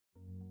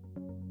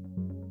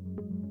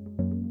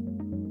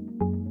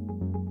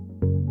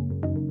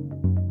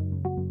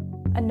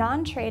A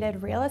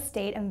non-traded real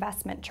estate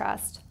investment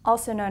trust,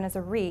 also known as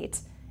a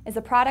REIT, is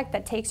a product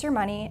that takes your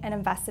money and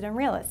invests it in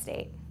real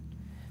estate.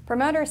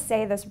 Promoters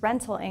say this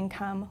rental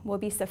income will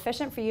be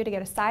sufficient for you to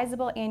get a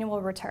sizable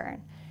annual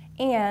return,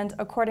 and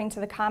according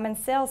to the common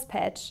sales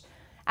pitch,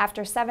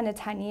 after 7 to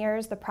 10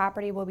 years, the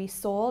property will be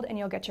sold and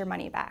you'll get your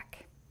money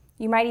back.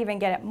 You might even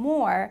get it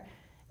more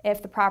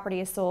if the property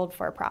is sold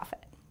for a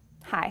profit.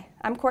 Hi,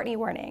 I'm Courtney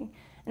Werning,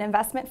 an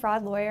investment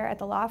fraud lawyer at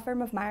the law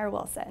firm of Meyer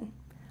Wilson.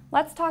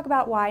 Let's talk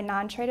about why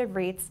non-traded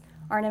REITs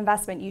are an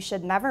investment you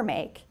should never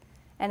make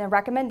and a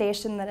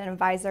recommendation that an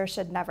advisor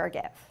should never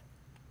give.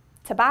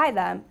 To buy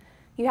them,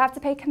 you have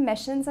to pay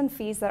commissions and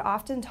fees that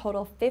often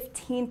total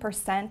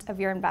 15% of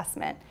your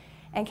investment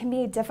and can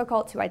be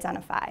difficult to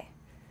identify.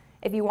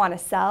 If you want to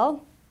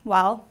sell,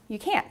 well, you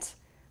can't.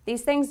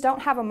 These things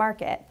don't have a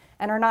market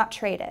and are not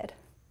traded.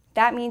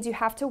 That means you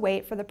have to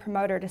wait for the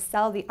promoter to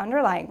sell the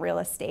underlying real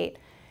estate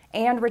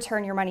and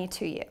return your money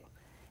to you.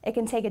 It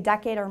can take a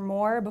decade or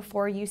more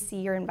before you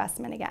see your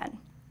investment again.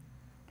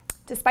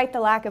 Despite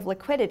the lack of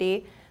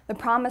liquidity, the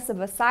promise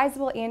of a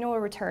sizable annual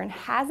return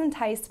has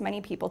enticed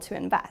many people to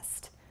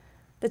invest.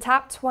 The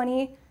top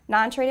 20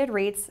 non-traded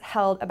REITs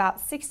held about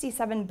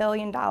 $67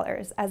 billion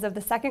as of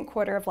the second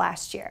quarter of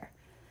last year.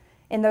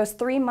 In those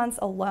 3 months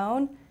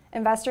alone,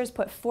 investors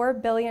put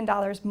 $4 billion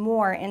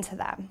more into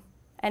them.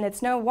 And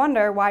it's no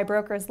wonder why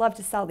brokers love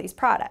to sell these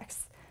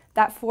products.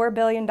 That $4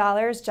 billion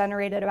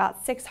generated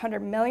about $600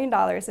 million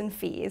in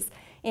fees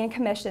and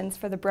commissions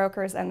for the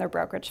brokers and their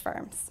brokerage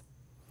firms.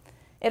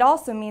 It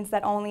also means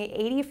that only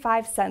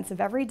 85 cents of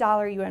every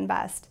dollar you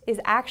invest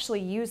is actually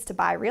used to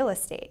buy real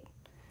estate.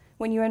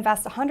 When you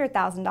invest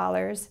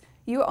 $100,000,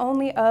 you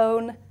only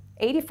own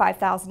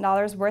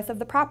 $85,000 worth of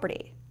the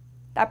property.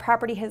 That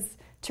property has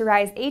to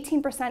rise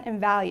 18% in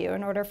value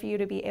in order for you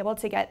to be able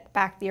to get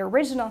back the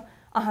original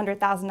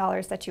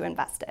 $100,000 that you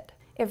invested.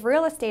 If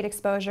real estate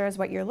exposure is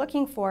what you're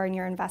looking for in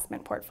your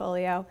investment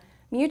portfolio,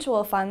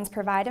 mutual funds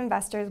provide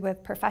investors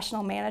with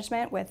professional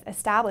management with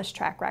established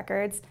track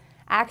records,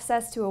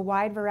 access to a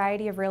wide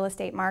variety of real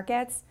estate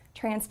markets,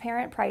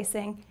 transparent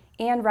pricing,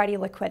 and ready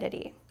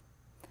liquidity.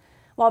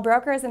 While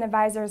brokers and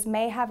advisors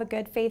may have a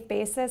good faith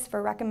basis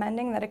for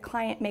recommending that a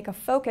client make a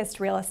focused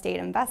real estate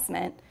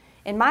investment,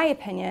 in my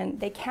opinion,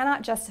 they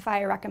cannot justify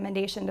a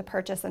recommendation to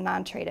purchase a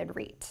non-traded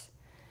REIT.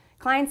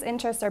 Clients'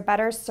 interests are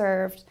better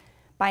served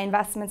by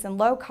investments in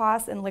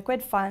low-cost and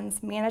liquid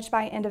funds managed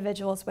by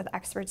individuals with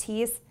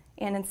expertise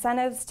and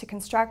incentives to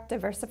construct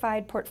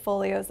diversified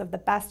portfolios of the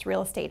best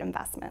real estate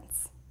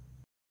investments.